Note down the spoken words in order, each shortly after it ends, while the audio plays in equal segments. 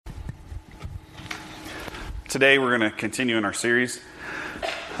Today we're going to continue in our series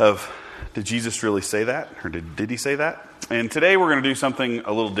of Did Jesus Really Say That? Or did he say that? And today we're going to do something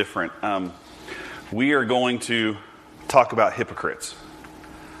a little different. We are going to talk about hypocrites.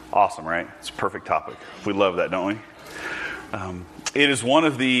 Awesome, right? It's a perfect topic. We love that, don't we? It is one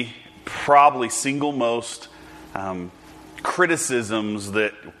of the probably single most criticisms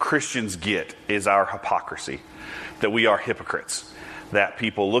that Christians get is our hypocrisy, that we are hypocrites, that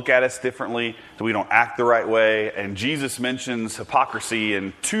people look at us differently, that we don't act the right way. And Jesus mentions hypocrisy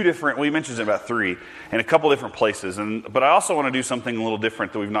in we mentions it about three, in a couple different places. But I also want to do something a little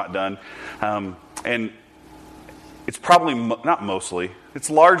different that we've not done. And it's probably not mostly. It's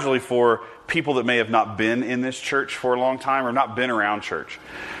largely for people that may have not been in this church for a long time or not been around church.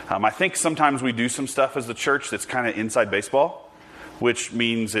 I think sometimes we do some stuff as the church that's kind of inside baseball, which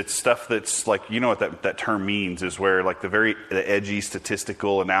means it's stuff that's like, you know what that term means, is where like the edgy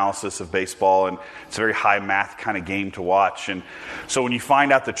statistical analysis of baseball, and it's a very high math kind of game to watch. And so when you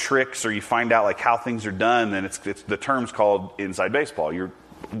find out the tricks or you find out like how things are done, then it's the term's called inside baseball.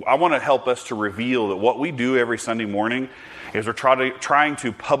 I want to help us to reveal that what we do every Sunday morning is we're trying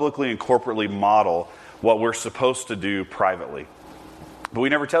to publicly and corporately model what we're supposed to do privately. But we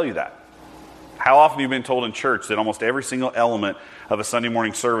never tell you that. How often have you been told in church that almost every single element of a Sunday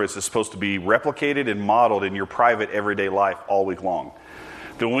morning service is supposed to be replicated and modeled in your private everyday life all week long?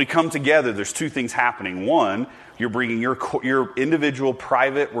 That when we come together, there's two things happening. One, you're bringing your individual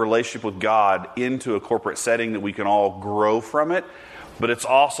private relationship with God into a corporate setting that we can all grow from it. But it's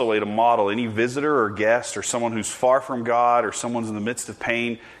also a way to model any visitor or guest or someone who's far from God or someone's in the midst of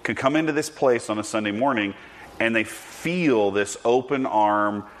pain can come into this place on a Sunday morning and they feel this open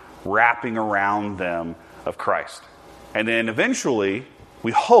arm wrapping around them of Christ. And then eventually,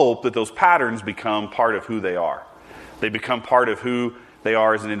 we hope that those patterns become part of who they are. They become part of who they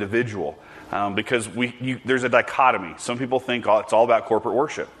are as an individual. Because there's a dichotomy. Some people think it's all about corporate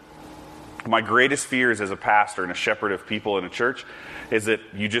worship. My greatest fears as a pastor and a shepherd of people in a church is that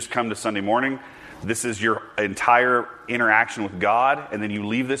you just come to Sunday morning, this is your entire interaction with God, and then you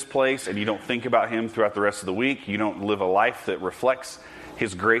leave this place and you don't think about Him throughout the rest of the week. You don't live a life that reflects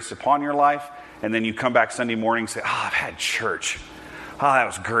His grace upon your life, and then you come back Sunday morning and say, I've had church. That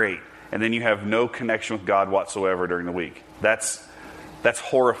was great. And then you have no connection with God whatsoever during the week. That's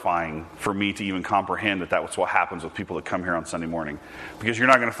horrifying for me to even comprehend that was what happens with people that come here on Sunday morning. Because you're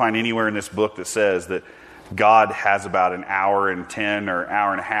not going to find anywhere in this book that says that God has about an hour and 10 or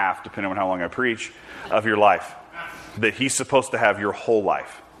hour and a half, depending on how long I preach, of your life. That He's supposed to have your whole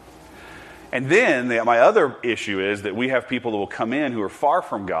life. And then my other issue is that we have people that will come in who are far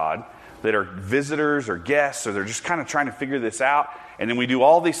from God, that are visitors or guests, or they're just kind of trying to figure this out. And then we do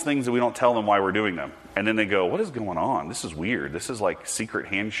all these things that we don't tell them why we're doing them. And then they go, what is going on? This is weird. This is like secret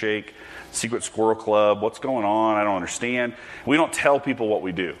handshake, secret squirrel club. What's going on? I don't understand. We don't tell people what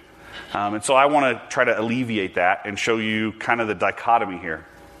we do. And so I want to try to alleviate that and show you kind of the dichotomy here.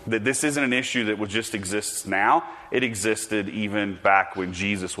 That this isn't an issue that just exists now. It existed even back when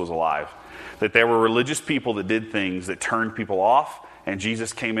Jesus was alive. That there were religious people that did things that turned people off, and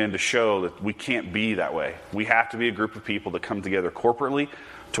Jesus came in to show that we can't be that way. We have to be a group of people that come together corporately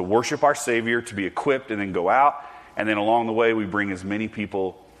to worship our Savior, to be equipped, and then go out. And then along the way, we bring as many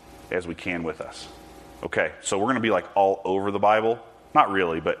people as we can with us. Okay, so we're going to be like all over the Bible. Not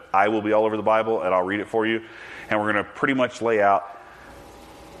really, but I will be all over the Bible, and I'll read it for you. And we're going to pretty much lay out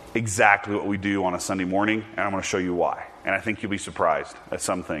exactly what we do on a Sunday morning, and I'm going to show you why. And I think you'll be surprised at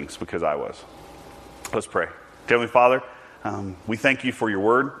some things, because I was. Let's pray. Heavenly Father, we thank you for your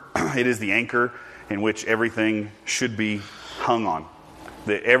word. It is the anchor in which everything should be hung on.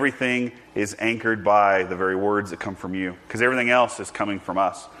 That everything is anchored by the very words that come from you, because everything else is coming from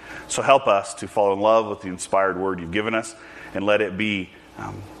us. So help us to fall in love with the inspired word you've given us, and let it be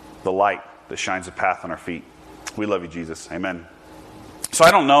the light that shines a path on our feet. We love you, Jesus. Amen. So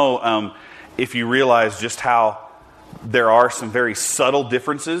I don't know if you realize just how there are some very subtle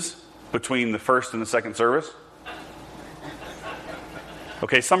differences between the first and the second service.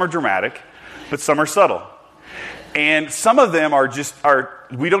 Okay, some are dramatic, but some are subtle. And some of them are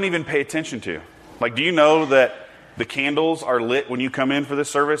we don't even pay attention to. Like, do you know that the candles are lit when you come in for this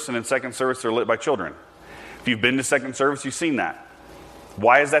service, and in second service they're lit by children? If you've been to second service, you've seen that.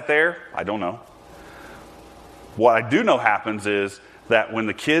 Why is that there? I don't know. What I do know happens is that when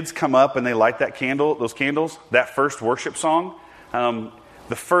the kids come up and they light those candles, that first worship song,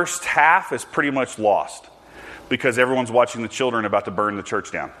 the first half is pretty much lost because everyone's watching the children about to burn the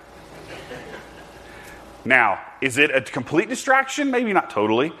church down. Now, is it a complete distraction? Maybe not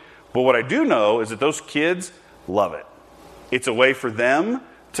totally. But what I do know is that those kids love it. It's a way for them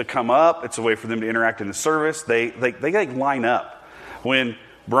to come up. It's a way for them to interact in the service. They like line up. When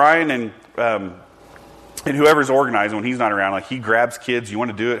Brian and whoever's organizing, when he's not around, like he grabs kids, you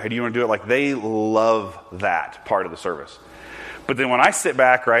want to do it? Hey, do you want to do it? Like they love that part of the service. But then when I sit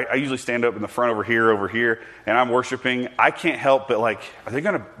back, right, I usually stand up in the front over here, and I'm worshiping. I can't help but like, are they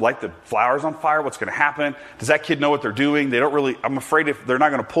going to light the flowers on fire? What's going to happen? Does that kid know what they're doing? They don't really, I'm afraid if they're not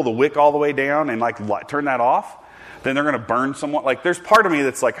going to pull the wick all the way down and like turn that off, then they're going to burn someone. Like there's part of me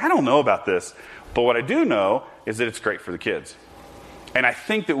that's like, I don't know about this. But what I do know is that it's great for the kids. And I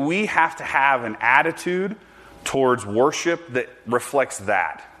think that we have to have an attitude towards worship that reflects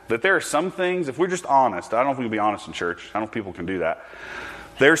that. That there are some things, if we're just honest, I don't know if we can be honest in church. I don't know if people can do that.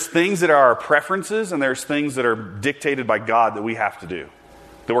 There's things that are our preferences, and there's things that are dictated by God that we have to do,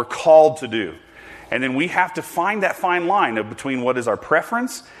 that we're called to do. And then we have to find that fine line between what is our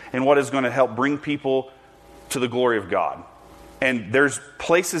preference and what is going to help bring people to the glory of God. And there's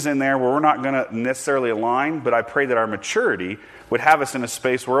places in there where we're not going to necessarily align, but I pray that our maturity would have us in a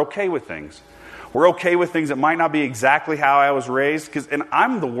space where we're okay with things. We're okay with things that might not be exactly how I was raised. And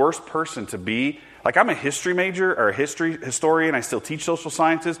I'm the worst person to be. Like I'm a history major or a historian. I still teach social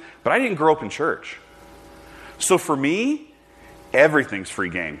sciences, but I didn't grow up in church. So for me, everything's free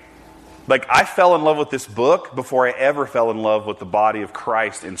game. Like I fell in love with this book before I ever fell in love with the body of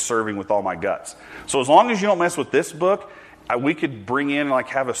Christ and serving with all my guts. So as long as you don't mess with this book, we could bring in and like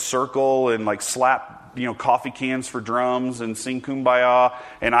have a circle and like slap coffee cans for drums and sing Kumbaya,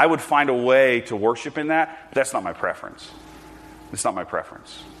 and I would find a way to worship in that, but that's not my preference. It's not my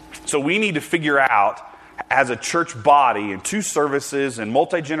preference. So we need to figure out, as a church body, and 2 services, and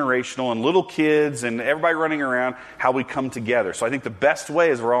multi-generational, and little kids, and everybody running around, how we come together. So I think the best way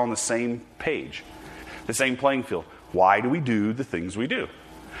is we're all on the same page, the same playing field. Why do we do the things we do?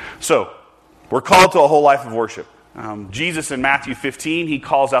 So, we're called to a whole life of worship. Jesus in Matthew 15, he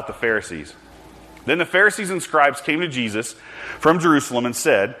calls out the Pharisees. Then the Pharisees and scribes came to Jesus from Jerusalem and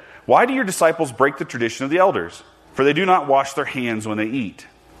said, "Why do your disciples break the tradition of the elders? For they do not wash their hands when they eat."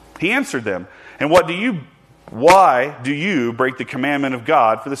 He answered them, "And why do you break the commandment of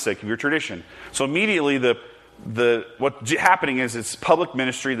God for the sake of your tradition?" So immediately what's happening is it's public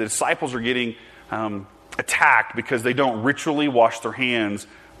ministry. The disciples are getting attacked because they don't ritually wash their hands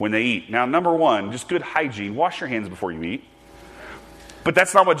when they eat. Now, number one, just good hygiene. Wash your hands before you eat. But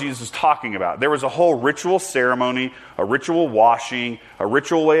that's not what Jesus is talking about. There was a whole ritual ceremony, a ritual washing, a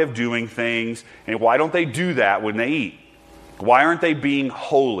ritual way of doing things. And why don't they do that when they eat? Why aren't they being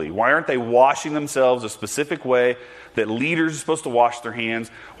holy? Why aren't they washing themselves a specific way that leaders are supposed to wash their hands?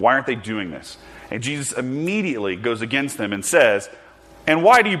 Why aren't they doing this? And Jesus immediately goes against them and says, "And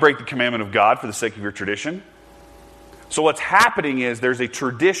why do you break the commandment of God for the sake of your tradition?" So what's happening is there's a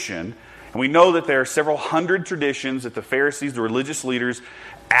tradition. And we know that there are several hundred traditions that the Pharisees, the religious leaders,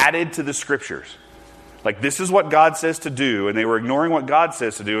 added to the Scriptures. Like, this is what God says to do, and they were ignoring what God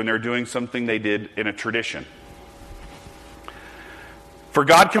says to do, and they were doing something they did in a tradition. "For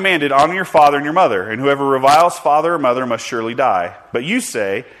God commanded, honor your father and your mother, and whoever reviles father or mother must surely die. But you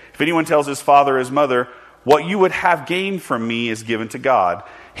say, if anyone tells his father or his mother, 'What you would have gained from me is given to God,'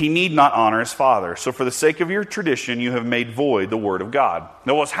 he need not honor his father. So for the sake of your tradition, you have made void the word of God."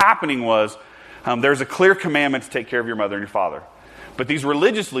 Now what's happening was, there's a clear commandment to take care of your mother and your father. But these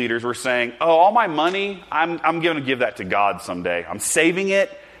religious leaders were saying, "Oh, all my money, I'm going to give that to God someday. I'm saving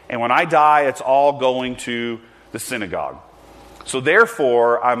it, and when I die, it's all going to the synagogue. So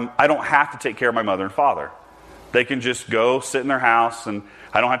therefore, I don't have to take care of my mother and father. They can just go sit in their house, and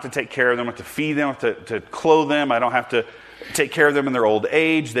I don't have to take care of them. I have to feed them, I have to clothe them. I don't have to take care of them in their old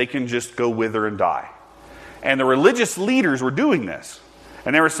age. They can just go wither and die." And the religious leaders were doing this.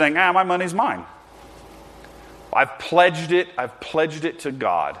 And they were saying, my money's mine. I've pledged it to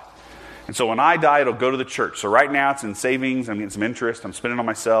God. And so when I die, it'll go to the church. So right now it's in savings, I'm getting some interest, I'm spending it on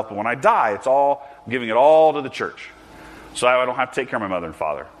myself. But when I die, I'm giving it all to the church. So I don't have to take care of my mother and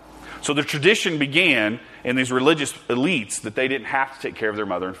father. So the tradition began in these religious elites that they didn't have to take care of their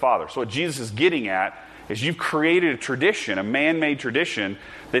mother and father. So what Jesus is getting at is you've created a tradition, a man-made tradition,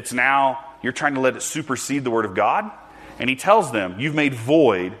 that's now you're trying to let it supersede the Word of God. And he tells them, you've made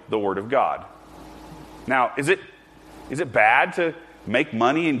void the Word of God. Now, is it bad to make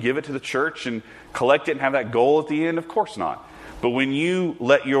money and give it to the church and collect it and have that goal at the end? Of course not. But when you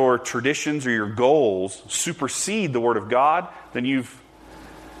let your traditions or your goals supersede the Word of God, then you've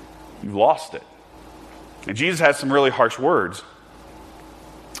lost it. And Jesus has some really harsh words.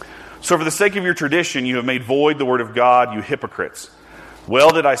 "So for the sake of your tradition, you have made void the word of God, you hypocrites. Well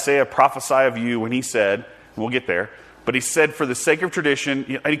did Isaiah prophesy of you when he said," and we'll get there, but he said, "For the sake of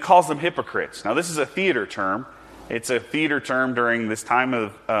tradition," and he calls them hypocrites. Now this is a theater term, It's a theater term during this time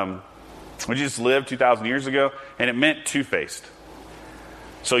of, we just lived 2,000 years ago, and it meant two-faced.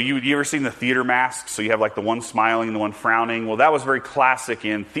 So you ever seen the theater masks? So you have like the one smiling and the one frowning. Well, that was very classic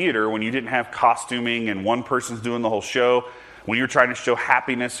in theater when you didn't have costuming and one person's doing the whole show. When you were trying to show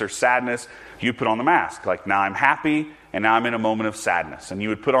happiness or sadness, you put on the mask. Like, now I'm happy, and now I'm in a moment of sadness. And you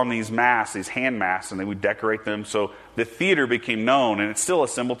would put on these masks, these hand masks, and they would decorate them. So the theater became known, and it's still a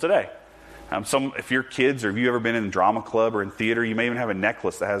symbol today. If you're kids, or if you've ever been in a drama club or in theater, you may even have a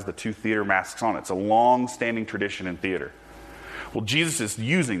necklace that has the two theater masks on it. It's a long-standing tradition in theater. Well, Jesus is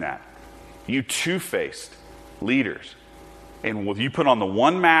using that. You two-faced leaders. And you put on the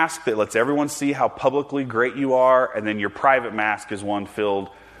one mask that lets everyone see how publicly great you are, and then your private mask is one filled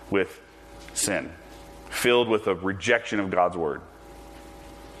with sin, filled with a rejection of God's word.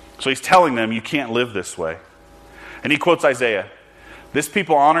 So he's telling them, you can't live this way. And he quotes Isaiah, "This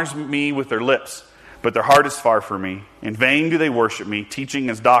people honors me with their lips, but their heart is far from me. In vain do they worship me, teaching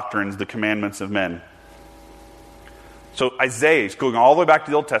as doctrines the commandments of men." So Isaiah is going all the way back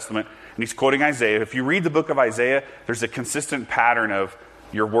to the Old Testament, and he's quoting Isaiah. If you read the book of Isaiah, there's a consistent pattern of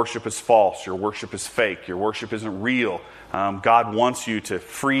your worship is false, your worship is fake, your worship isn't real. God wants you to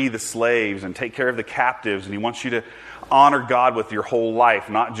free the slaves and take care of the captives, and he wants you to honor God with your whole life,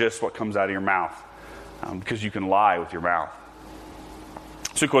 not just what comes out of your mouth, because you can lie with your mouth.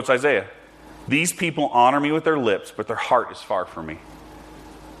 So he quotes Isaiah, "These people honor me with their lips, but their heart is far from me."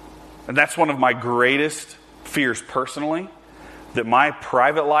 And that's one of my greatest fears personally, that my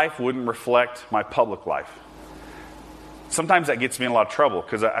private life wouldn't reflect my public life. Sometimes that gets me in a lot of trouble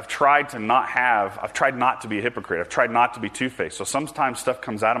because I've tried not to be a hypocrite. I've tried not to be two-faced. So sometimes stuff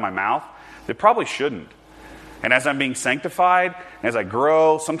comes out of my mouth that probably shouldn't. And as I'm being sanctified, and as I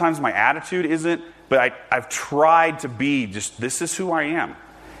grow, sometimes my attitude isn't, but I've tried to be just, this is who I am.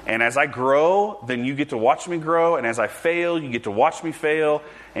 And as I grow, then you get to watch me grow. And as I fail, you get to watch me fail.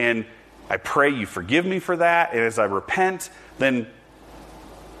 And I pray you forgive me for that. And as I repent, then...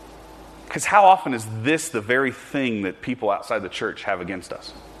 Because how often is this the very thing that people outside the church have against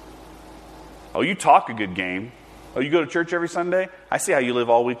us? Oh, you talk a good game. Oh, you go to church every Sunday? I see how you live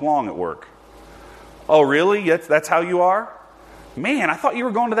all week long at work. Oh, really? That's how you are? Man, I thought you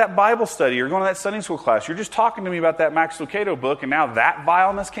were going to that Bible study or going to that Sunday school class. You're just talking to me about that Max Lucado book, and now that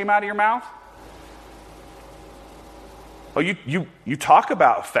vileness came out of your mouth? Oh, you talk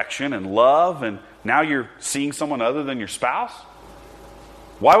about affection and love, and now you're seeing someone other than your spouse?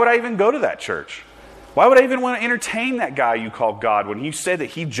 Why would I even go to that church? Why would I even want to entertain that guy you call God when you say that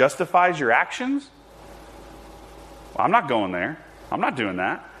he justifies your actions? Well, I'm not going there. I'm not doing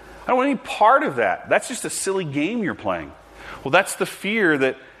that. I don't want any part of that. That's just a silly game you're playing. Well, that's the fear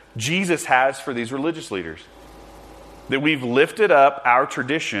that Jesus has for these religious leaders. That we've lifted up our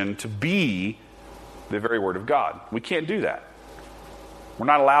tradition to be the very word of God. We can't do that. We're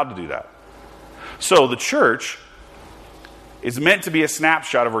not allowed to do that. So the church is meant to be a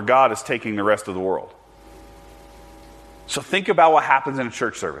snapshot of where God is taking the rest of the world. So think about what happens in a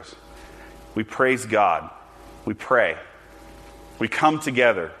church service. We praise God. We pray. We come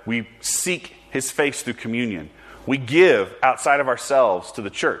together. We seek his face through communion. We give outside of ourselves to the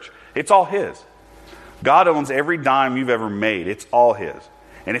church. It's all his. God owns every dime you've ever made. It's all his.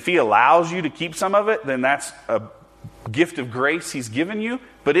 And if he allows you to keep some of it, then that's a gift of grace he's given you,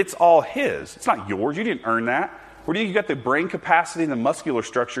 but it's all his. It's not yours. You didn't earn that. Where do you get the brain capacity and the muscular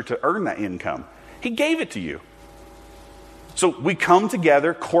structure to earn that income? He gave it to you. So we come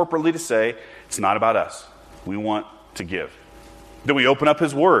together corporately to say, it's not about us. We want to give. Then we open up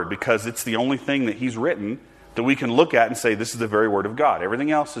his word because it's the only thing that he's written that we can look at and say, this is the very word of God.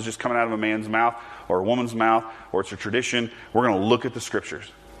 Everything else is just coming out of a man's mouth or a woman's mouth, or it's a tradition. We're going to look at the scriptures.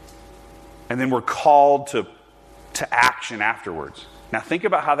 And then we're called to action afterwards. Now think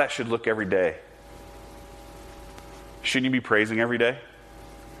about how that should look every day. Shouldn't you be praising every day?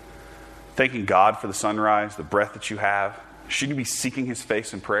 Thanking God for the sunrise, the breath that you have. Shouldn't you be seeking his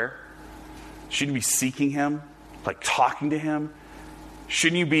face in prayer? Shouldn't you be seeking him, like talking to him?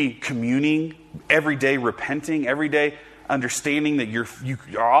 Shouldn't you be communing every day, repenting every day, understanding that you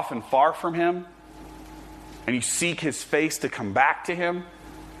are often far from him, and you seek his face to come back to him?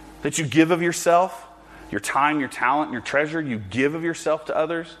 That you give of yourself, your time, your talent, your treasure, you give of yourself to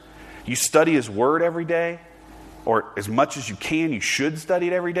others. You study his word every day. Or as much as you can, you should study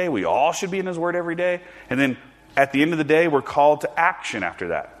it every day. We all should be in his word every day. And then at the end of the day, we're called to action after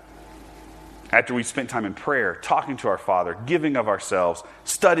that. After we spent time in prayer, talking to our Father, giving of ourselves,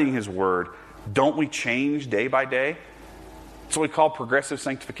 studying his word, don't we change day by day? That's what we call progressive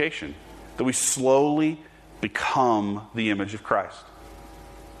sanctification. That we slowly become the image of Christ.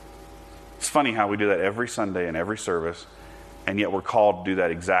 It's funny how we do that every Sunday in every service, and yet we're called to do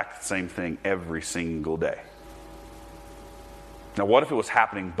that exact same thing every single day. Now, what if it was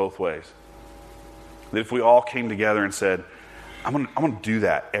happening both ways? That if we all came together and said, I'm going to do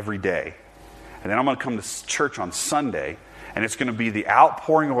that every day, and then I'm going to come to church on Sunday, and it's going to be the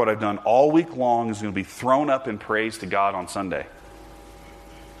outpouring of what I've done all week long is going to be thrown up in praise to God on Sunday.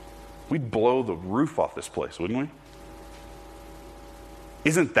 We'd blow the roof off this place, wouldn't we?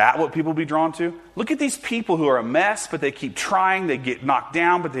 Isn't that what people be drawn to? Look at these people who are a mess, but they keep trying. They get knocked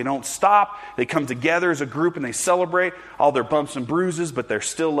down, but they don't stop. They come together as a group and they celebrate all their bumps and bruises, but they're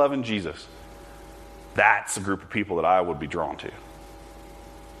still loving Jesus. That's a group of people that I would be drawn to.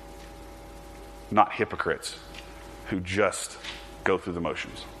 Not hypocrites who just go through the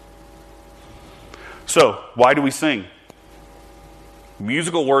motions. So, why do we sing?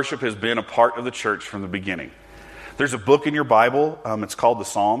 Musical worship has been a part of the church from the beginning. There's a book in your Bible, it's called the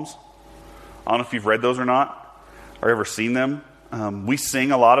Psalms. I don't know if you've read those or not, or ever seen them. We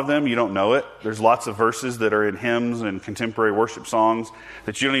sing a lot of them, you don't know it. There's lots of verses that are in hymns and contemporary worship songs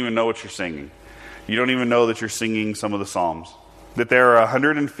that you don't even know what you're singing. You don't even know that you're singing some of the Psalms. That there are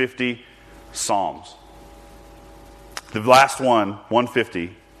 150 Psalms. The last one,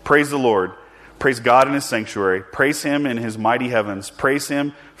 150, praise the Lord. Praise God in His sanctuary. Praise Him in His mighty heavens. Praise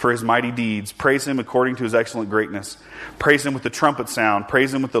Him for His mighty deeds. Praise Him according to His excellent greatness. Praise Him with the trumpet sound.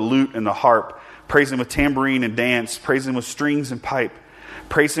 Praise Him with the lute and the harp. Praise Him with tambourine and dance. Praise Him with strings and pipe.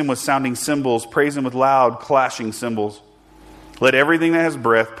 Praise Him with sounding cymbals. Praise Him with loud clashing cymbals. Let everything that has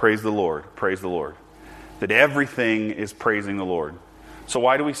breath praise the Lord. Praise the Lord. That everything is praising the Lord. So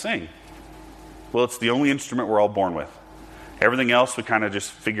why do we sing? Well, it's the only instrument we're all born with. Everything else we kind of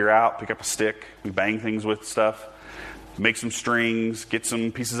just figure out, pick up a stick, we bang things with stuff, make some strings, get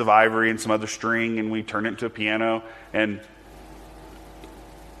some pieces of ivory and some other string, and we turn it into a piano. And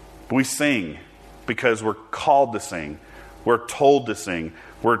we sing because we're called to sing. We're told to sing.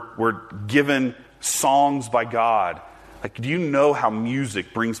 We're given songs by God. Like, do you know how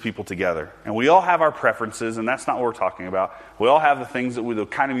music brings people together? And we all have our preferences, and that's not what we're talking about. We all have the things the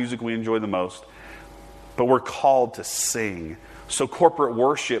kind of music we enjoy the most. But we're called to sing. So corporate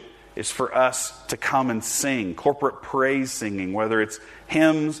worship is for us to come and sing. Corporate praise singing, whether it's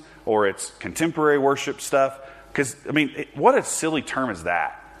hymns or it's contemporary worship stuff. Because, what a silly term is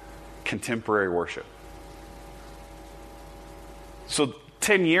that? Contemporary worship. So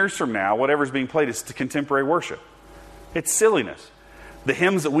 10 years from now, whatever's being played is the contemporary worship. It's silliness. The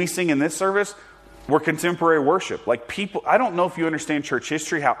hymns that we sing in this service were contemporary worship. Like people, I don't know if you understand church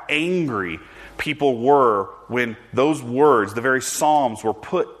history, how angry people were when those words, the very Psalms, were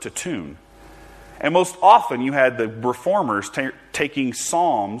put to tune. And most often you had the reformers taking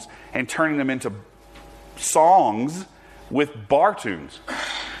Psalms and turning them into songs with bar tunes.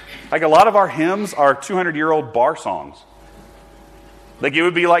 Like a lot of our hymns are 200-year-old bar songs. Like it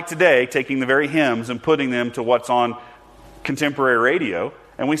would be like today taking the very hymns and putting them to what's on contemporary radio,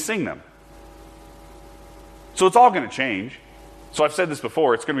 and we sing them. So it's all going to change. So I've said this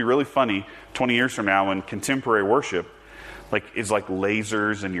before, it's going to be really funny 20 years from now when contemporary worship is like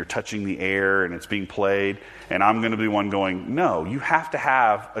lasers and you're touching the air and it's being played, and I'm going to be one going, no, you have to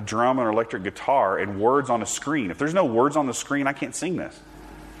have a drum and electric guitar and words on a screen. If there's no words on the screen, I can't sing this.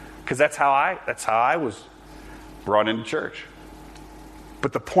 Because that's how I was brought into church.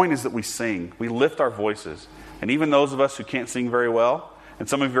 But the point is that we sing. We lift our voices. And even those of us who can't sing very well, and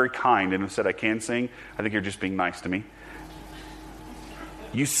some of you are very kind and have said I can sing, I think you're just being nice to me.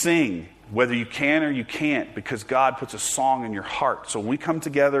 You sing, whether you can or you can't, because God puts a song in your heart. So when we come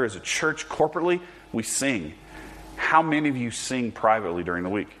together as a church corporately, we sing. How many of you sing privately during the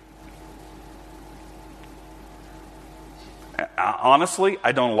week? Honestly,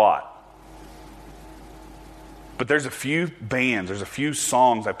 I don't a lot. But there's a few bands, there's a few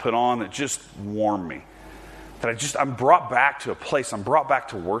songs I put on that just warm me. That I'm brought back to a place, I'm brought back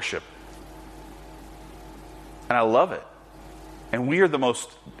to worship. And I love it. And we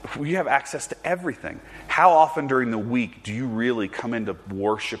have access to everything. How often during the week do you really come into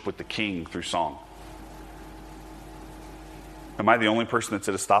worship with the King through song? Am I the only person that's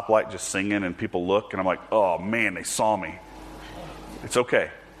at a stoplight just singing and people look and I'm like, oh man, they saw me? It's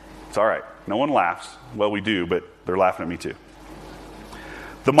okay. It's all right. No one laughs. Well, we do, but they're laughing at me too.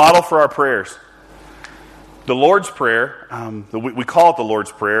 The model for our prayers. The Lord's Prayer, we call it the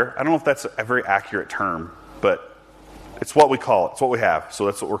Lord's Prayer. I don't know if that's a very accurate term, but it's what we call it. It's what we have, so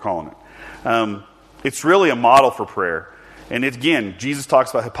that's what we're calling it. It's really a model for prayer. And again, Jesus talks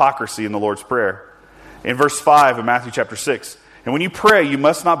about hypocrisy in the Lord's Prayer. In verse 5 of Matthew chapter 6, and when you pray, you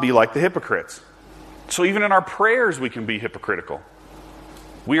must not be like the hypocrites. So even in our prayers, we can be hypocritical.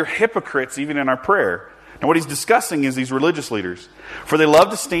 We are hypocrites even in our prayer. And what he's discussing is these religious leaders. For they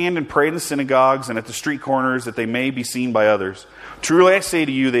love to stand and pray in the synagogues and at the street corners that they may be seen by others. Truly I say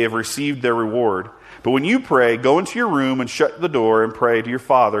to you, they have received their reward. But when you pray, go into your room and shut the door and pray to your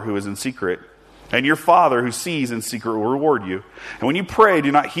Father who is in secret. And your Father who sees in secret will reward you. And when you pray,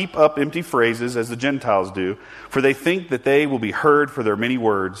 do not heap up empty phrases as the Gentiles do, for they think that they will be heard for their many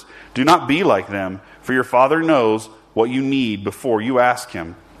words. Do not be like them, for your Father knows what you need before you ask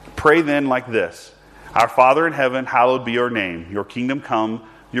him. Pray then like this. Our Father in heaven, hallowed be your name. Your kingdom come,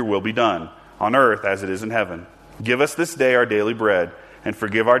 your will be done, on earth as it is in heaven. Give us this day our daily bread, and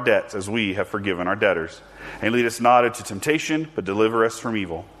forgive our debts as we have forgiven our debtors. And lead us not into temptation, but deliver us from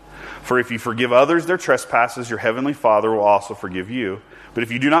evil. For if you forgive others their trespasses, your heavenly Father will also forgive you. But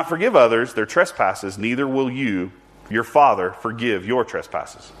if you do not forgive others their trespasses, neither will you, your Father, forgive your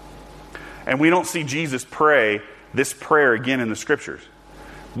trespasses. And we don't see Jesus pray this prayer again in the Scriptures.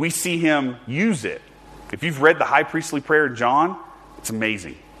 We see him use it. If you've read the high priestly prayer in John, it's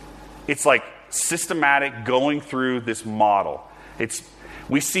amazing. It's like systematic going through this model.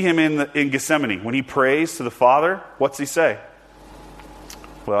 We see him in Gethsemane. When he prays to the Father, what's he say?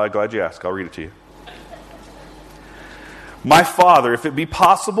 Well, I'm glad you asked. I'll read it to you. My Father, if it be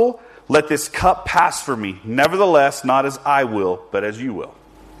possible, let this cup pass from me. Nevertheless, not as I will, but as you will.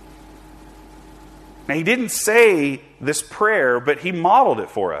 Now, he didn't say this prayer, but he modeled it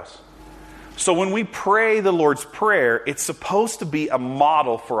for us. So when we pray the Lord's Prayer, it's supposed to be a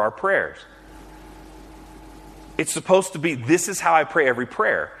model for our prayers. It's supposed to be, this is how I pray every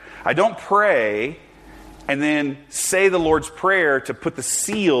prayer. I don't pray and then say the Lord's Prayer to put the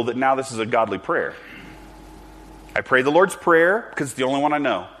seal that now this is a godly prayer. I pray the Lord's Prayer because it's the only one I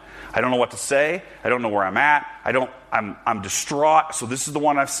know. I don't know what to say. I don't know where I'm at. I'm distraught. So this is the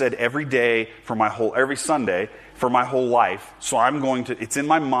one I've said every day for every Sunday for my whole life. So it's in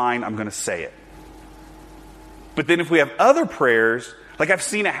my mind, I'm going to say it. But then if we have other prayers, like I've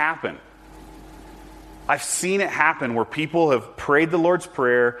seen it happen. I've seen it happen where people have prayed the Lord's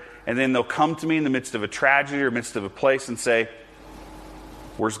Prayer and then they'll come to me in the midst of a tragedy or midst of a place and say,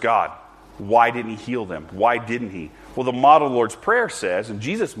 where's God? Why didn't he heal them? Why didn't he? Well, the model of the Lord's Prayer says, and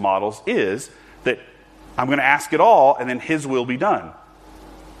Jesus models, is that I'm going to ask it all and then his will be done.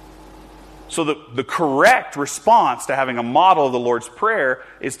 So the correct response to having a model of the Lord's Prayer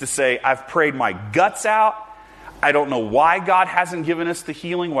is to say, I've prayed my guts out. I don't know why God hasn't given us the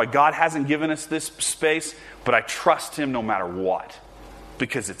healing, why God hasn't given us this space, but I trust him no matter what,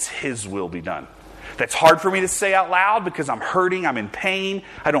 because it's his will be done. That's hard for me to say out loud because I'm hurting, I'm in pain,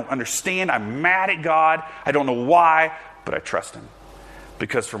 I don't understand, I'm mad at God, I don't know why, but I trust him.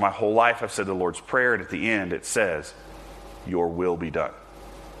 Because for my whole life I've said the Lord's Prayer, and at the end it says, your will be done.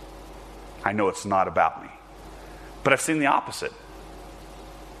 I know it's not about me. But I've seen the opposite.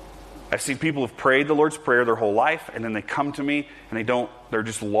 I've seen people who've prayed the Lord's Prayer their whole life, and then they come to me and they're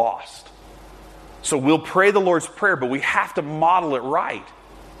just lost. So we'll pray the Lord's Prayer, but we have to model it right.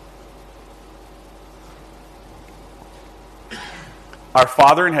 Our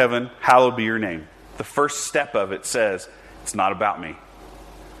Father in heaven, hallowed be your name. The first step of it says, it's not about me.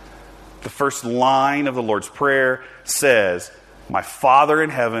 The first line of the Lord's Prayer says, my Father in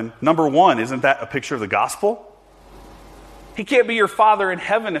heaven. Number one, isn't that a picture of the gospel? He can't be your Father in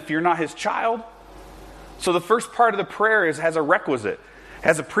heaven if you're not his child. So the first part of the prayer has a requisite. It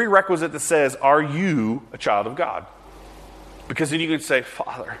has a prerequisite that says, are you a child of God? Because then you can say,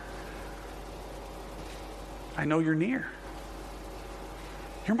 Father, I know you're near.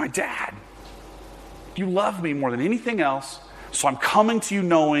 You're my dad. You love me more than anything else, so I'm coming to you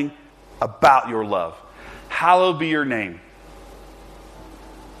knowing about your love. Hallowed be your name.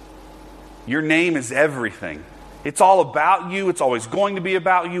 Your name is everything. It's all about you. It's always going to be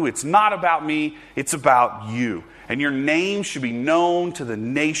about you. It's not about me. It's about you. And your name should be known to the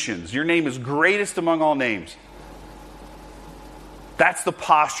nations. Your name is greatest among all names. That's the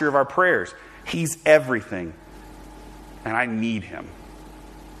posture of our prayers. He's everything. And I need him.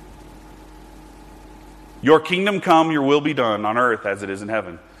 Your kingdom come, your will be done on earth as it is in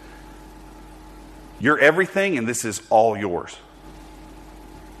heaven. You're everything, and this is all yours.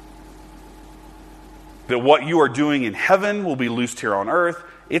 That what you are doing in heaven will be loosed here on earth.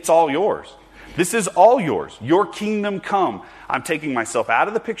 It's all yours. This is all yours. Your kingdom come. I'm taking myself out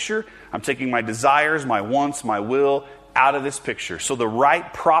of the picture. I'm taking my desires, my wants, my will out of this picture. So the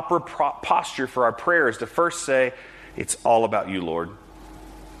right, proper posture for our prayer is to first say, it's all about you, Lord.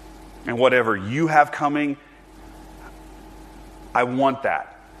 And whatever you have coming, I want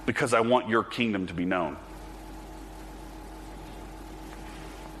that because I want your kingdom to be known.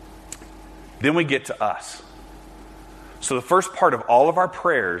 Then we get to us. So the first part of all of our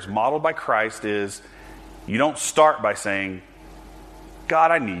prayers, modeled by Christ, is you don't start by saying,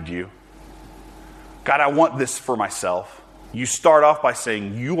 God, I need you. God, I want this for myself. You start off by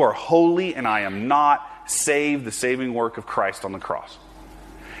saying, you are holy and I am not. Save the saving work of Christ on the cross.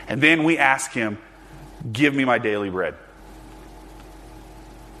 And then we ask him, give me my daily bread.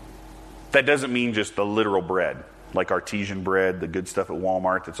 That doesn't mean just the literal bread, like artesian bread, the good stuff at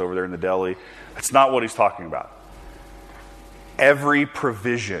Walmart that's over there in the deli. That's not what he's talking about. Every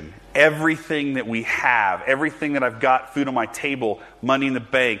provision, everything that we have, everything that I've got, food on my table, money in the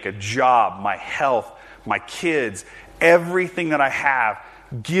bank, a job, my health, my kids, everything that I have,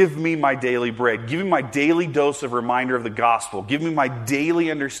 give me my daily bread. Give me my daily dose of reminder of the gospel. Give me my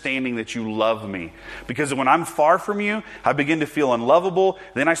daily understanding that you love me. Because when I'm far from you, I begin to feel unlovable.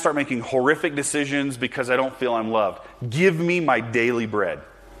 Then I start making horrific decisions because I don't feel I'm loved. Give me my daily bread.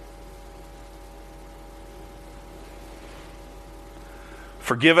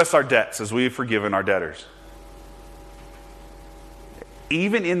 Forgive us our debts as we have forgiven our debtors.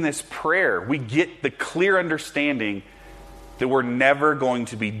 Even in this prayer, we get the clear understanding that we're never going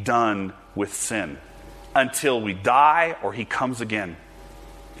to be done with sin until we die or he comes again.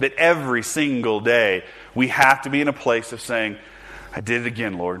 That every single day we have to be in a place of saying, I did it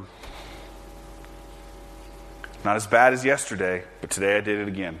again, Lord. Not as bad as yesterday, but today I did it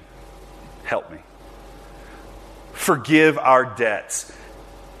again. Help me. Forgive our debts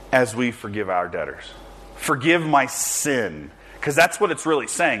as we forgive our debtors. Forgive my sin. Because that's what it's really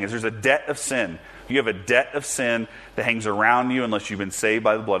saying, is there's a debt of sin. You have a debt of sin that hangs around you unless you've been saved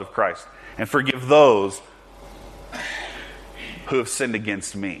by the blood of Christ. And forgive those who have sinned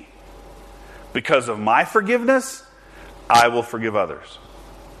against me. Because of my forgiveness, I will forgive others.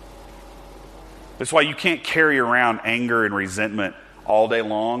 That's why you can't carry around anger and resentment all day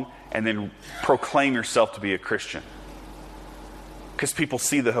long and then proclaim yourself to be a Christian. Because people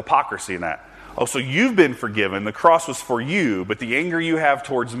see the hypocrisy in that. Oh, so you've been forgiven. The cross was for you, but the anger you have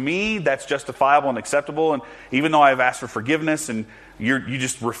towards me, that's justifiable and acceptable. And even though I've asked for forgiveness and you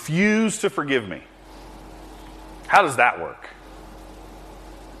just refuse to forgive me. How does that work?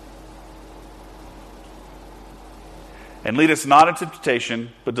 And lead us not into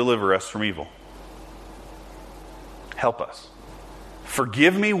temptation, but deliver us from evil. Help us.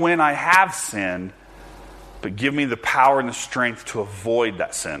 Forgive me when I have sinned, but give me the power and the strength to avoid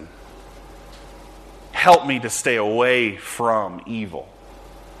that sin. Help me to stay away from evil.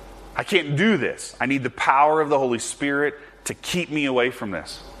 I can't do this. I need the power of the Holy Spirit to keep me away from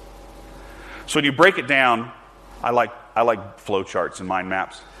this. So when you break it down, I like flow charts and mind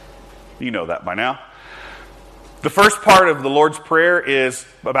maps. You know that by now. The first part of the Lord's Prayer is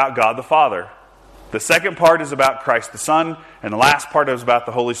about God the Father. The second part is about Christ the Son. And the last part is about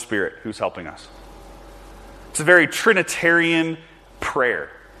the Holy Spirit who's helping us. It's a very Trinitarian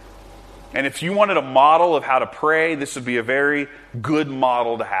prayer. And if you wanted a model of how to pray, this would be a very good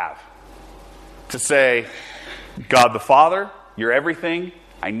model to have. To say, God the Father, you're everything.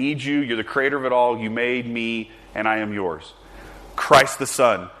 I need you. You're the creator of it all. You made me, and I am yours. Christ the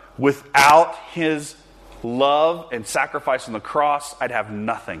Son. Without his love and sacrifice on the cross, I'd have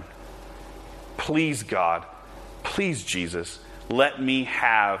nothing. Please, God, please, Jesus, let me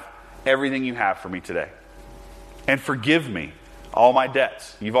have everything you have for me today. And forgive me all my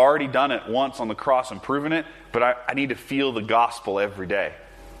debts. You've already done it once on the cross and proven it, but I need to feel the gospel every day.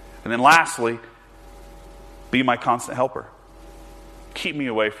 And then lastly, be my constant helper. Keep me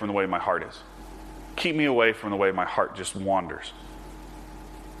away from the way my heart is. Keep me away from the way my heart just wanders.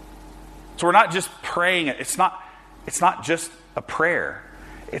 So we're not just praying. It's not just a prayer.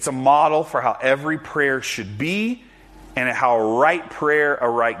 It's a model for how every prayer should be and how a right prayer, a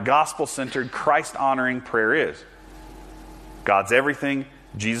right gospel-centered, Christ-honoring prayer is. God's everything.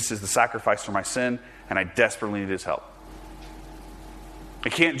 Jesus is the sacrifice for my sin, and I desperately need his help.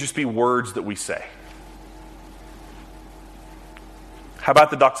 It can't just be words that we say. How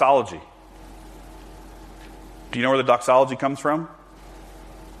about the doxology? Do you know where the doxology comes from?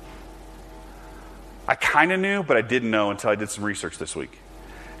 I kind of knew, but I didn't know until I did some research this week.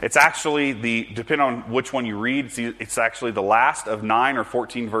 It's actually depending on which one you read, it's actually the last of 9 or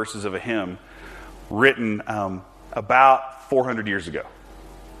 14 verses of a hymn written about 400 years ago.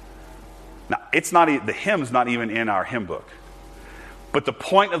 Now, the hymn's not even in our hymn book. But the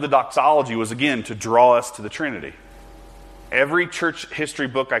point of the doxology was, again, to draw us to the Trinity. Every church history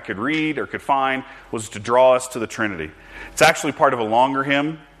book I could read or could find was to draw us to the Trinity. It's actually part of a longer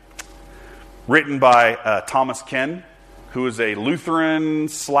hymn written by Thomas Ken, who is a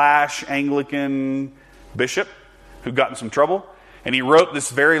Lutheran/Anglican bishop who got in some trouble. And he wrote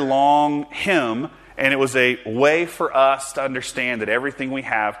this very long hymn, And it was a way for us to understand that everything we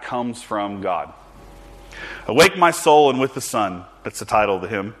have comes from God. Awake my soul and with the sun. That's the title of the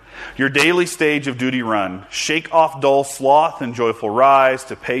hymn. Your daily stage of duty run. Shake off dull sloth and joyful rise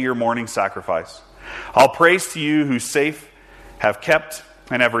to pay your morning sacrifice. I'll praise to you who safe have kept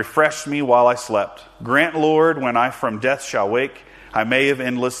and have refreshed me while I slept. Grant, Lord, when I from death shall wake, I may of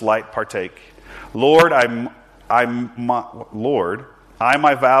endless light partake. Lord, I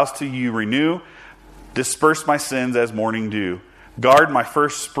my vows to you renew. Disperse my sins as morning dew. Guard my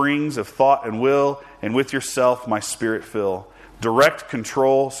first springs of thought and will, and with yourself my spirit fill. Direct,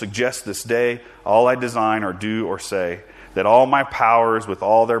 control, suggest this day all I design or do or say, that all my powers with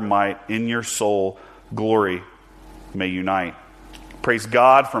all their might in your soul glory may unite. Praise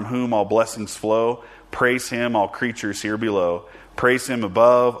God from whom all blessings flow. Praise him, all creatures here below. Praise him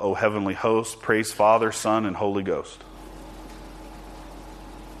above, O heavenly host. Praise Father, Son, and Holy Ghost.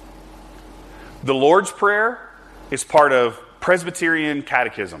 The Lord's Prayer is part of Presbyterian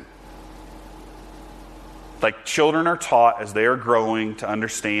catechism. Like children are taught as they are growing to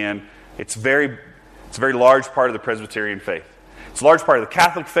understand. It's a very large part of the Presbyterian faith. It's a large part of the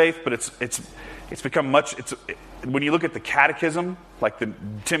Catholic faith, but it's become much. When you look at the catechism, like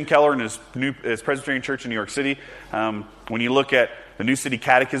Tim Keller and his Presbyterian Church in New York City, when you look at the New City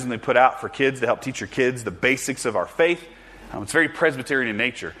Catechism they put out for kids to help teach your kids the basics of our faith, it's very Presbyterian in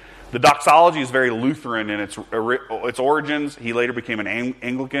nature. The doxology is very Lutheran in its origins. He later became an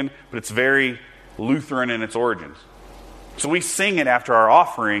Anglican, but it's very Lutheran in its origins. So we sing it after our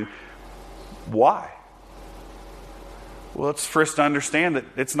offering. Why? Well, it's for us to understand that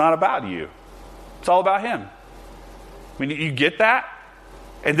it's not about you. It's all about him. I mean, you get that?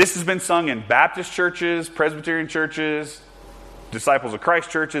 And this has been sung in Baptist churches, Presbyterian churches, Disciples of Christ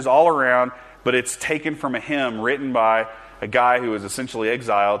churches, all around, but it's taken from a hymn written by a guy who was essentially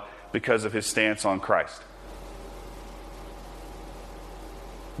exiled because of his stance on Christ.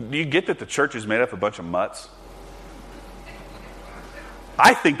 Do you get that the church is made up of a bunch of mutts?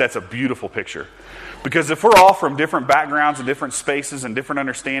 I think that's a beautiful picture. Because if we're all from different backgrounds and different spaces and different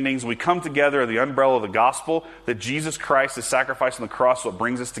understandings, we come together under the umbrella of the gospel, that Jesus Christ is sacrificed on the cross, what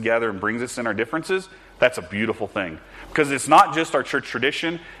brings us together and brings us in our differences, that's a beautiful thing. Because it's not just our church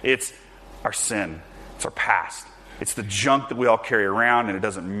tradition, it's our sin. It's our past. It's the junk that we all carry around, and it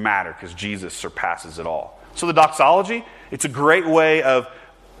doesn't matter because Jesus surpasses it all. So the doxology, it's a great way of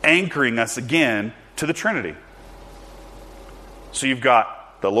anchoring us again to the Trinity. So you've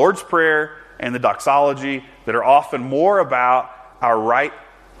got the Lord's Prayer and the doxology that are often more about our right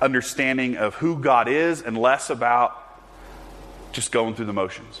understanding of who God is and less about just going through the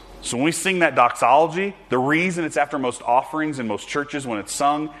motions. So when we sing that doxology, the reason it's after most offerings in most churches when it's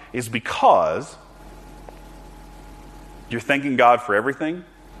sung is because you're thanking God for everything,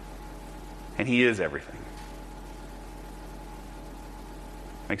 and he is everything.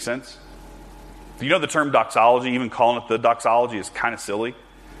 Make sense? You know the term doxology, even calling it the doxology is kind of silly.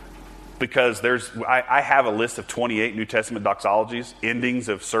 Because I have a list of 28 New Testament doxologies, endings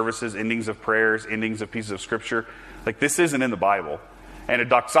of services, endings of prayers, endings of pieces of Scripture. Like, this isn't in the Bible. And there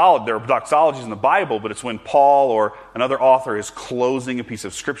are doxologies in the Bible, but it's when Paul or another author is closing a piece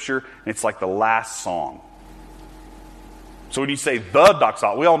of Scripture, and it's like the last song. So when you say the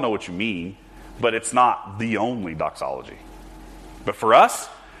doxology, we all know what you mean, but it's not the only doxology. But for us,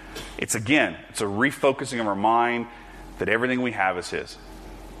 it's a refocusing of our mind that everything we have is his.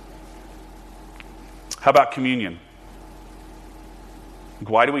 How about communion?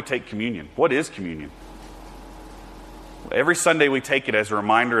 Why do we take communion? What is communion? Every Sunday we take it as a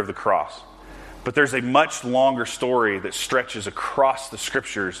reminder of the cross. But there's a much longer story that stretches across the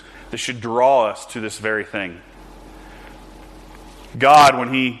Scriptures that should draw us to this very thing. God,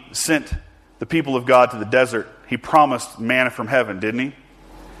 when he sent the people of God to the desert, he promised manna from heaven, didn't he?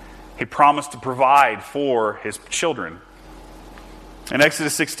 He promised to provide for his children. In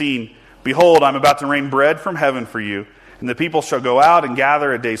Exodus 16, behold, I'm about to rain bread from heaven for you, and the people shall go out and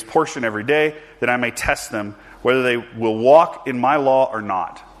gather a day's portion every day, that I may test them, whether they will walk in my law or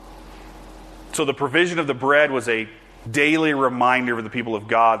not. So the provision of the bread was a daily reminder of the people of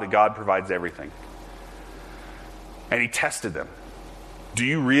God that God provides everything. And he tested them. Do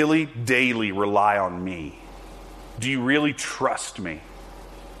you really daily rely on me? Do you really trust me?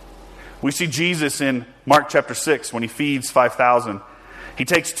 We see Jesus in Mark chapter 6 when he feeds 5,000. He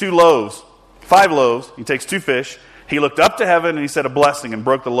takes 5 loaves, he takes 2 fish. He looked up to heaven and he said a blessing and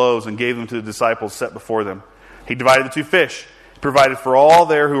broke the loaves and gave them to the disciples set before them. He divided the 2 fish, provided for all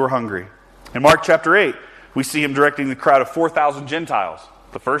there who were hungry. In Mark chapter 8, we see him directing the crowd of 4,000 Gentiles.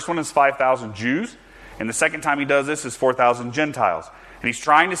 The first one is 5,000 Jews, And the second time he does this is 4,000 Gentiles. And he's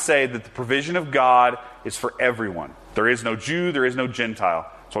trying to say that the provision of God is for everyone. There is no Jew, there is no Gentile.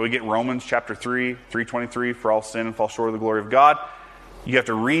 That's why we get Romans chapter 3, 3:23, for all sin and fall short of the glory of God. You have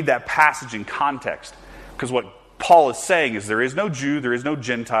to read that passage in context. Because what Paul is saying is there is no Jew, there is no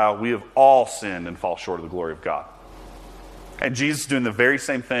Gentile. We have all sinned and fall short of the glory of God. And Jesus is doing the very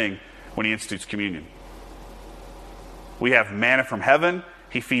same thing when he institutes communion. We have manna from heaven.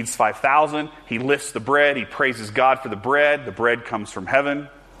 He feeds 5,000. He lifts the bread. He praises God for the bread. The bread comes from heaven.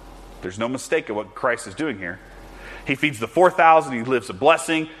 There's no mistake of what Christ is doing here. He feeds the 4,000. He lives a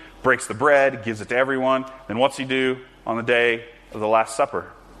blessing, breaks the bread, gives it to everyone. Then what's he do on the day of the Last Supper?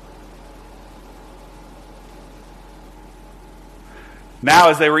 Now,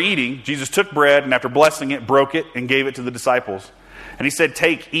 as they were eating, Jesus took bread and after blessing it, broke it and gave it to the disciples. And he said,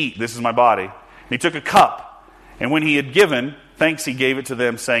 "Take, eat, this is my body." And he took a cup, and when he had given thanks, he gave it to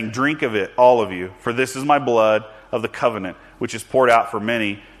them, saying, "Drink of it, all of you, for this is my blood of the covenant, which is poured out for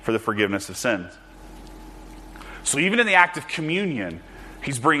many for the forgiveness of sins." So even in the act of communion,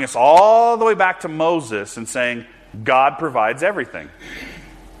 he's bringing us all the way back to Moses and saying, God provides everything.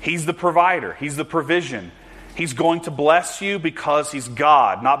 He's the provider. He's the provision. He's going to bless you because he's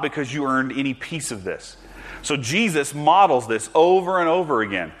God, not because you earned any piece of this. So Jesus models this over and over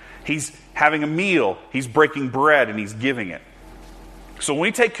again. He's having a meal, he's breaking bread, and he's giving it. So when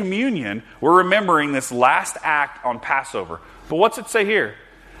we take communion, we're remembering this last act on Passover. But what's it say here?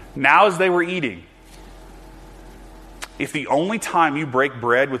 Now as they were eating. If the only time you break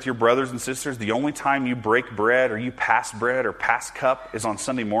bread with your brothers and sisters, the only time you break bread or you pass bread or pass cup is on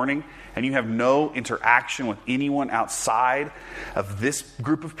Sunday morning, and you have no interaction with anyone outside of this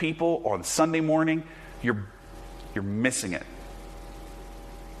group of people on Sunday morning, you're missing it.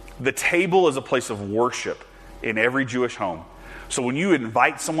 The table is a place of worship in every Jewish home. So when you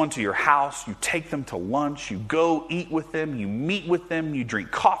invite someone to your house, you take them to lunch, you go eat with them, you meet with them, you drink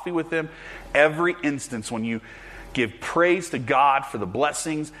coffee with them. Every instance when you give praise to God for the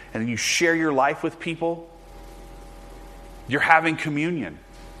blessings and then you share your life with people, you're having communion.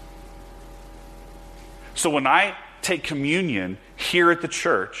 So when I take communion here at the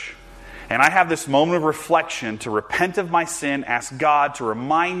church, and I have this moment of reflection to repent of my sin, ask God to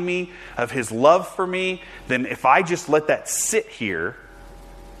remind me of his love for me, then if I just let that sit here,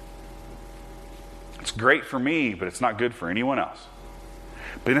 it's great for me, but it's not good for anyone else.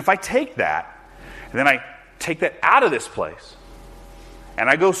 But if I take that, and then I take that out of this place, and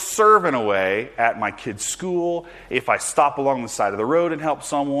I go serve in a way at my kid's school, if I stop along the side of the road and help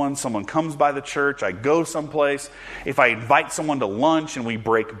someone comes by the church, I go someplace, if I invite someone to lunch and we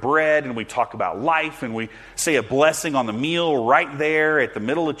break bread and we talk about life and we say a blessing on the meal right there at the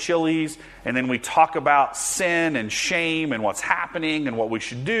middle of Chili's, and then we talk about sin and shame and what's happening and what we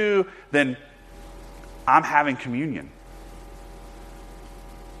should do, then I'm having communion.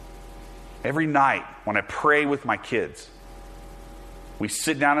 Every night when I pray with my kids, we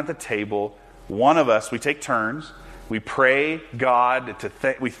sit down at the table. One of us, we take turns. We pray God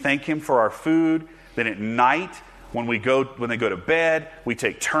we thank him for our food. Then at night, when they go to bed, we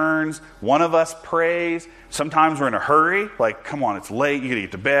take turns. One of us prays. Sometimes we're in a hurry, like, come on, it's late, you got to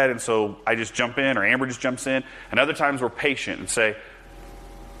get to bed, and so I just jump in, or Amber just jumps in. And other times we're patient and say,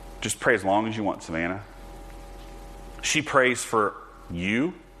 just pray as long as you want, Savannah. She prays for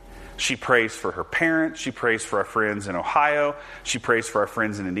you. She prays for her parents. She prays for our friends in Ohio. She prays for our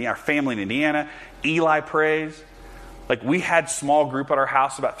friends in Indiana, our family in Indiana. Eli prays. Like, we had small group at our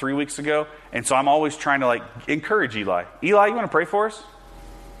house about 3 weeks ago, and so I'm always trying to encourage Eli. Eli, you want to pray for us?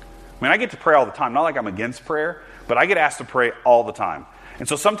 I mean, I get to pray all the time. Not like I'm against prayer, but I get asked to pray all the time. And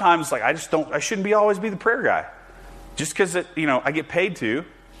so sometimes, I shouldn't always be the prayer guy. Just because, I get paid to,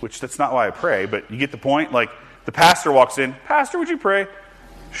 which that's not why I pray, but you get the point. Like, the pastor walks in, Pastor, would you pray?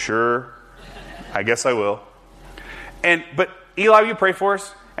 Sure, I guess I will. But Eli, will you pray for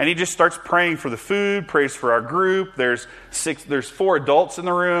us? And he just starts praying for the food, prays for our group. There's 4 adults in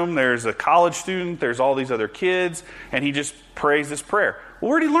the room. There's a college student. There's all these other kids. And he just prays this prayer.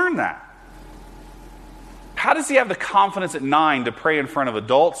 Well, where did he learn that? How does he have the confidence at 9 to pray in front of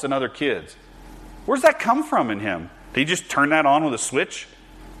adults and other kids? Where's that come from in him? Did he just turn that on with a switch?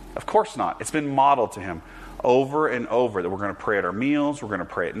 Of course not. It's been modeled to him over and over that we're going to pray at our meals, we're going to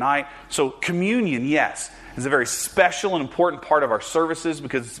pray at night. So communion, yes, is a very special and important part of our services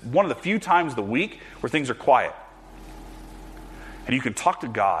because it's one of the few times of the week where things are quiet. And you can talk to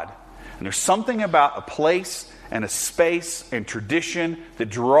God. And there's something about a place and a space and tradition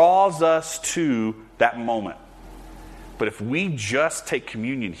that draws us to that moment. But if we just take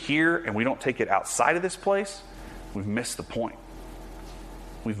communion here and we don't take it outside of this place, we've missed the point.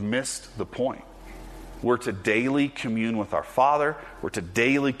 We've missed the point. We're to daily commune with our Father. We're to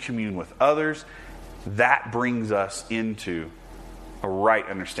daily commune with others. That brings us into a right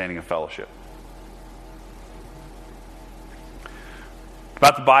understanding of fellowship.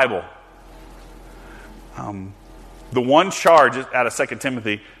 About the Bible. The one charge out of 2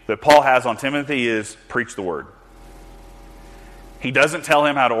 Timothy that Paul has on Timothy is preach the word. He doesn't tell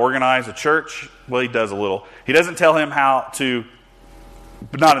him how to organize a church. Well, he does a little. He doesn't tell him how to,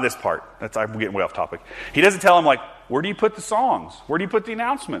 but not in this part. I'm getting way off topic. He doesn't tell him, like, where do you put the songs? Where do you put the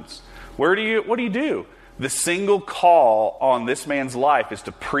announcements? What do you do? The single call on this man's life is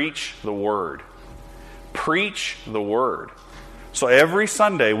to preach the word. Preach the word. So every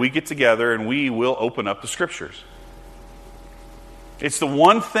Sunday we get together and we will open up the scriptures. It's the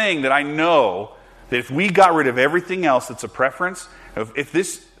one thing that I know that if we got rid of everything else that's a preference, if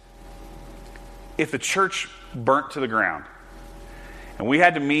the church burnt to the ground and we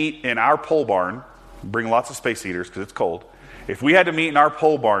had to meet in our pole barn, bring lots of space heaters because it's cold. If we had to meet in our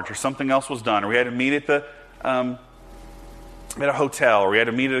pole barn or something else was done, or we had to meet at at a hotel, or we had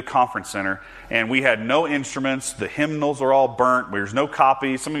to meet at a conference center, and we had no instruments, the hymnals are all burnt, there's no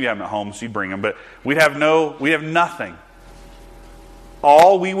copies. Some of you have them at home, so you bring them, but we have nothing.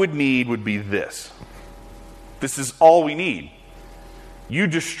 All we would need would be this. This is all we need. You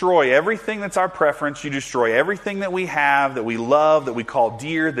destroy everything that's our preference. You destroy everything that we have, that we love, that we call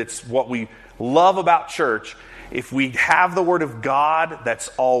dear, that's what we love about church. If we have the Word of God, that's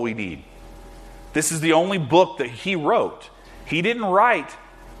all we need. This is the only book that he wrote. He didn't write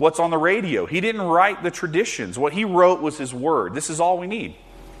what's on the radio. He didn't write the traditions. What he wrote was his Word. This is all we need.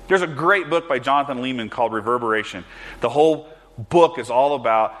 There's a great book by Jonathan Lehman called Reverberation. The whole book is all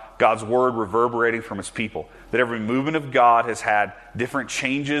about God's Word reverberating from His people. That every movement of God has had different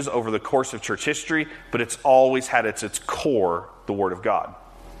changes over the course of church history, but it's always had its core the Word of God.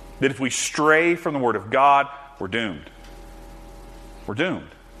 That if we stray from the Word of God, we're doomed. We're doomed.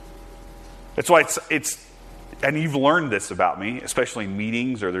 That's why it's and you've learned this about me, especially in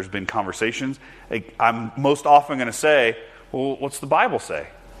meetings or there's been conversations. I'm most often going to say, well, what's the Bible say?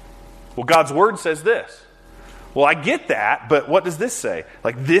 Well, God's Word says this. Well, I get that, but what does this say?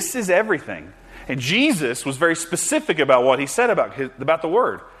 Like, this is everything. And Jesus was very specific about what he said about the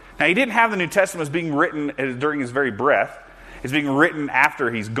Word. Now, he didn't have the New Testament as being written during his very breath. It's being written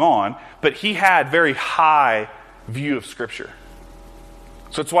after he's gone. But he had very high view of Scripture.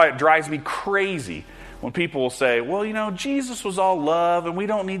 So that's why it drives me crazy when people will say, well, Jesus was all love and we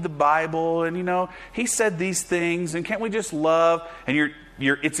don't need the Bible. And, he said these things and can't we just love? And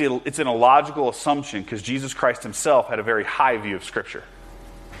it's an illogical assumption because Jesus Christ himself had a very high view of Scripture.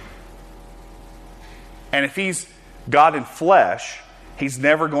 And if he's God in flesh, he's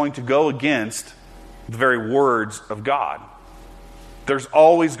never going to go against the very words of God. There's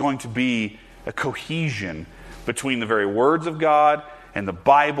always going to be a cohesion between the very words of God and the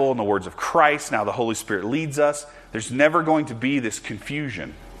Bible and the words of Christ. Now the Holy Spirit leads us. There's never going to be this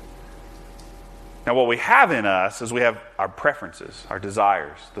confusion. Now what we have in us is we have our preferences, our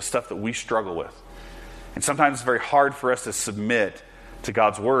desires, the stuff that we struggle with. And sometimes it's very hard for us to submit to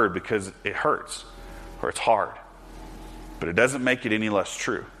God's Word because it hurts or it's hard. But it doesn't make it any less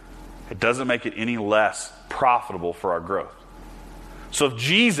true. It doesn't make it any less profitable for our growth. So if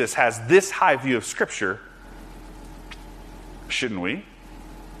Jesus has this high view of Scripture, shouldn't we?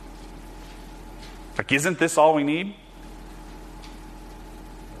 Like, isn't this all we need?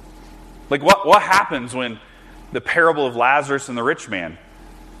 Like, what happens when the parable of Lazarus and the rich man?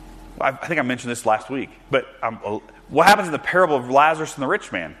 I think I mentioned this last week. But what happens in the parable of Lazarus and the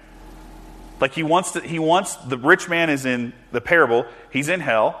rich man? Like, the rich man is in the parable. He's in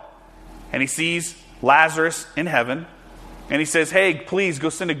hell. And he sees Lazarus in heaven. And he says, hey, please go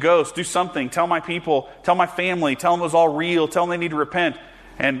send a ghost. Do something. Tell my people. Tell my family. Tell them it was all real. Tell them they need to repent.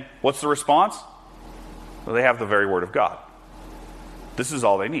 And what's the response? Well, they have the very Word of God. This is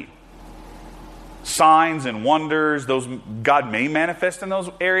all they need. Signs and wonders, those God may manifest in those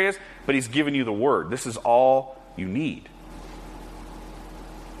areas, but He's given you the Word. This is all you need.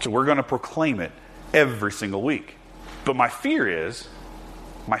 So we're going to proclaim it every single week. But my fear is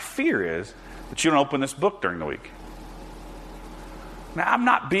that you don't open this book during the week. Now, I'm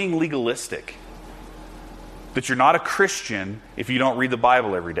not being legalistic. That you're not a Christian if you don't read the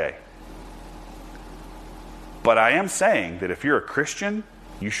Bible every day. But I am saying that if you're a Christian,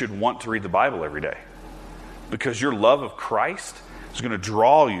 you should want to read the Bible every day. Because your love of Christ is going to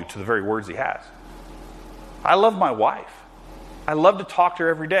draw you to the very words He has. I love my wife. I love to talk to her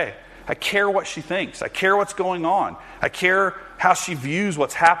every day. I care what she thinks. I care what's going on. I care how she views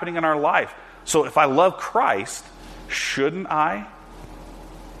what's happening in our life. So if I love Christ, shouldn't I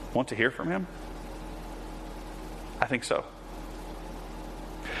want to hear from Him? I think so.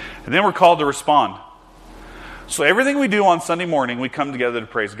 And then we're called to respond. So everything we do on Sunday morning, we come together to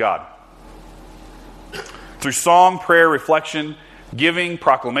praise God. Through song, prayer, reflection, giving,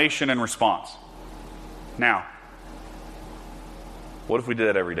 proclamation, and response. Now, what if we did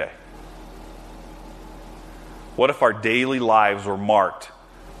that every day? What if our daily lives were marked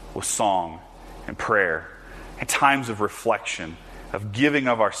with song and prayer and times of reflection, of giving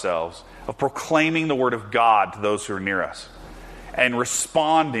of ourselves, of proclaiming the word of God to those who are near us, and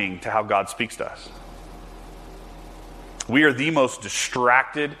responding to how God speaks to us? We are the most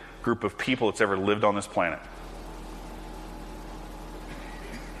distracted group of people that's ever lived on this planet.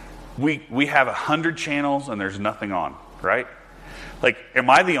 We have 100 channels and there's nothing on, right? Like, am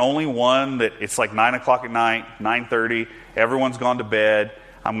I the only one that it's like 9 o'clock at night, 9:30, everyone's gone to bed,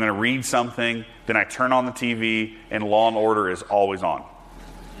 I'm going to read something, then I turn on the TV and Law and Order is always on?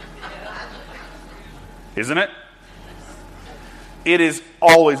 Isn't it? It is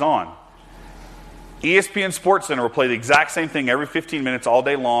always on. ESPN SportsCenter will play the exact same thing every 15 minutes all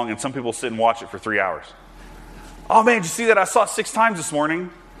day long, and some people sit and watch it for 3 hours. Oh man, did you see that? I saw it 6 times this morning.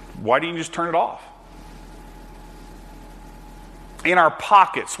 Why didn't you just turn it off? In our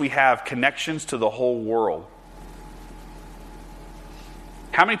pockets, we have connections to the whole world.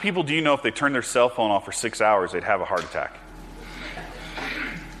 How many people do you know if they turn their cell phone off for 6 hours, they'd have a heart attack?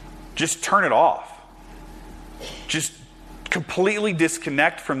 Just turn it off. Just completely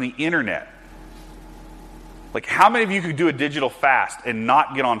disconnect from the internet. Like, how many of you could do a digital fast and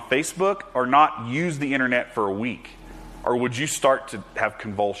not get on Facebook or not use the internet for a week? Or would you start to have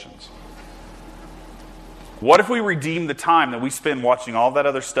convulsions? What if we redeemed the time that we spend watching all that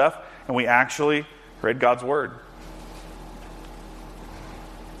other stuff and we actually read God's Word?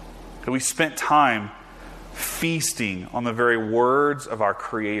 That we spent time feasting on the very words of our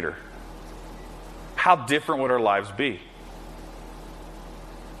Creator? How different would our lives be?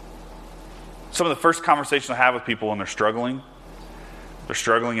 Some of the first conversations I have with people when they're struggling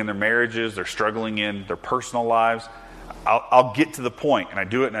in their marriages, they're struggling in their personal lives, I'll get to the point, and I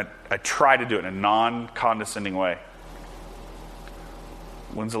do it, and I try to do it in a non-condescending way.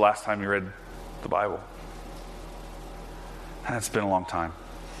 When's the last time you read the Bible? And it's been a long time.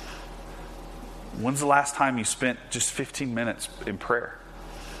 When's the last time you spent just 15 minutes in prayer?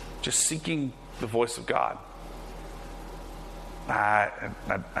 Just seeking the voice of God? I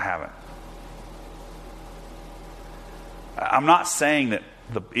haven't. I'm not saying that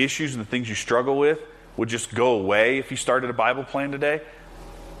the issues and the things you struggle with would just go away if you started a Bible plan today.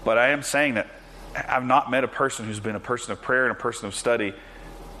 But I am saying that I've not met a person who's been a person of prayer and a person of study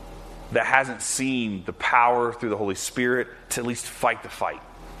that hasn't seen the power through the Holy Spirit to at least fight the fight.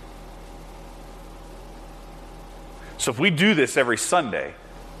 So if we do this every Sunday,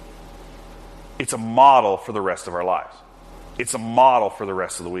 it's a model for the rest of our lives. It's a model for the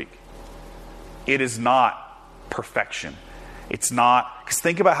rest of the week. It is not perfection. It's not, because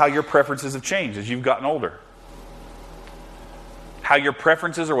think about how your preferences have changed as you've gotten older. How your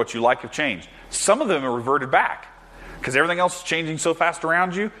preferences or what you like have changed. Some of them are reverted back. Because everything else is changing so fast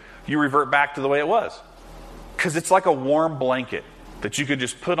around you, you revert back to the way it was. Because it's like a warm blanket that you could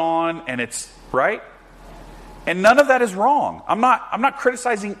just put on and it's, right? And none of that is wrong. I'm not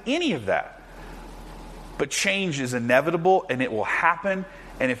criticizing any of that. But change is inevitable and it will happen.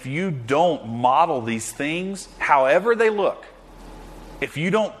 And if you don't model these things, however they look, if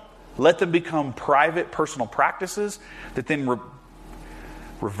you don't let them become private, personal practices that then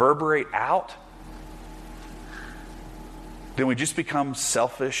reverberate out, then we just become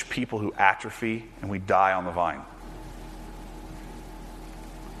selfish people who atrophy and we die on the vine.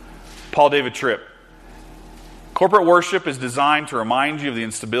 Paul David Tripp. Corporate worship is designed to remind you of the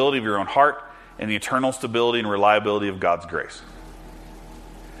instability of your own heart and the eternal stability and reliability of God's grace.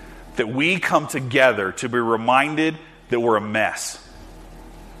 That we come together to be reminded that we're a mess.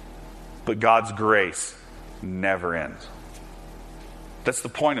 But God's grace never ends. That's the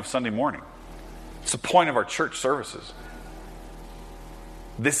point of Sunday morning. It's the point of our church services.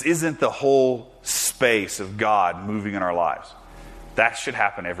 This isn't the whole space of God moving in our lives. That should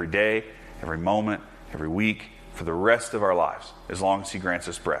happen every day, every moment, every week, for the rest of our lives, as long as He grants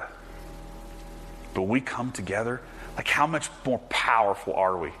us breath. But when we come together, like, how much more powerful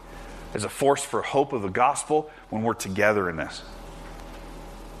are we as a force for hope of the gospel when we're together in this?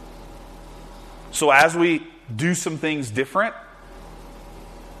 So as we do some things different,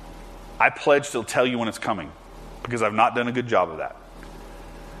 I pledge to tell you when it's coming, because I've not done a good job of that.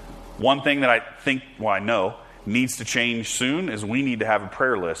 One thing that I know needs to change soon is we need to have a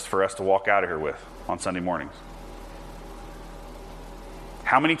prayer list for us to walk out of here with on Sunday mornings.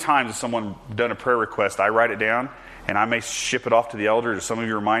 How many times has someone done a prayer request, I write it down, and I may ship it off to the elders, or some of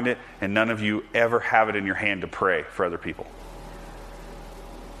you remind it, and none of you ever have it in your hand to pray for other people?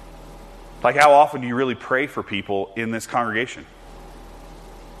 Like, how often do you really pray for people in this congregation?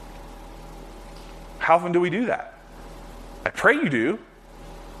 How often do we do that? I pray you do,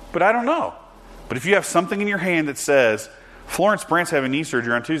 but I don't know. But if you have something in your hand that says, Florence Brandt's having knee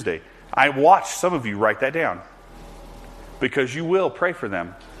surgery on Tuesday, I watch some of you write that down. Because you will pray for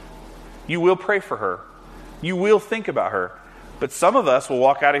them. You will pray for her. You will think about her. But some of us will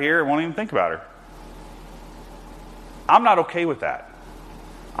walk out of here and won't even think about her. I'm not okay with that.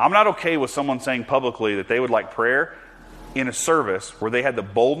 I'm not okay with someone saying publicly that they would like prayer in a service where they had the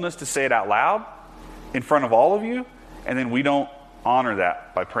boldness to say it out loud in front of all of you, and then we don't honor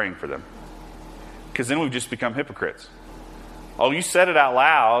that by praying for them. Because then we've just become hypocrites. Oh, you said it out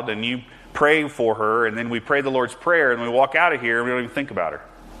loud, and you pray for her, and then we pray the Lord's Prayer, and we walk out of here, and we don't even think about her.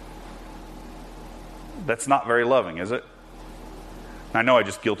 That's not very loving, is it? I know I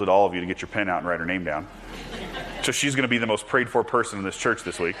just guilted all of you to get your pen out and write her name down. So she's going to be the most prayed for person in this church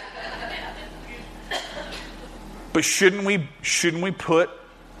this week. But shouldn't we put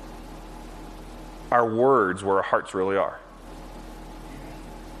our words where our hearts really are?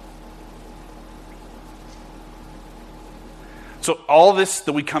 So all this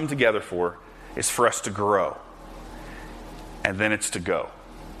that we come together for is for us to grow. And then it's to go.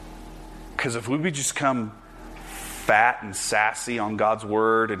 Because if we would just come fat and sassy on God's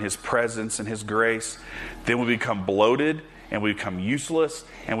word and His presence and His grace, then we become bloated and we become useless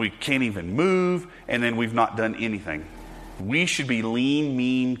and we can't even move, and then we've not done anything. We should be lean,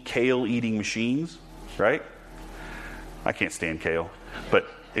 mean, kale-eating machines, right? I can't stand kale, but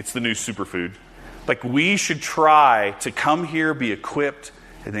it's the new superfood. Like, we should try to come here, be equipped,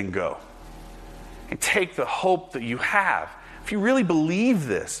 and then go. And take the hope that you have. If you really believe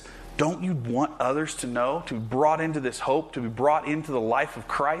this, don't you want others to know, to be brought into this hope, to be brought into the life of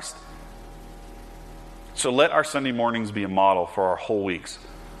Christ? So let our Sunday mornings be a model for our whole weeks.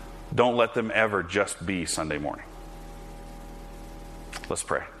 Don't let them ever just be Sunday morning. Let's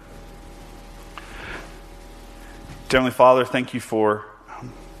pray. Heavenly Father, thank you for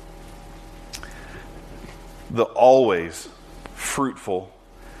the always fruitful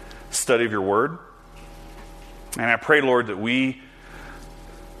study of your word. And I pray, Lord, that we,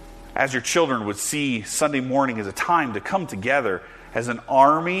 as your children, would see Sunday morning as a time to come together as an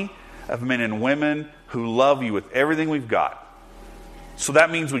army of men and women who love you with everything we've got. So that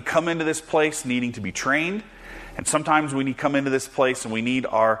means we come into this place needing to be trained, and sometimes we need to come into this place and we need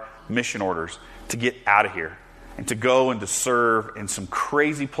our mission orders to get out of here and to go and to serve in some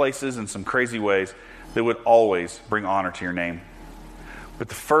crazy places and some crazy ways that would always bring honor to your name. But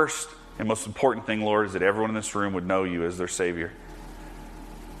the first and most important thing, Lord, is that everyone in this room would know you as their Savior.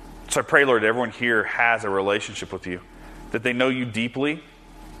 So I pray, Lord, that everyone here has a relationship with you, that they know you deeply,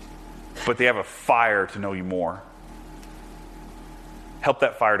 but they have a fire to know you more. Help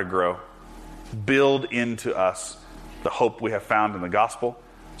that fire to grow. Build into us the hope we have found in the gospel,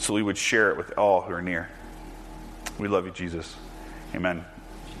 so we would share it with all who are near. We love you, Jesus. Amen.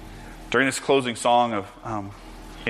 During this closing song of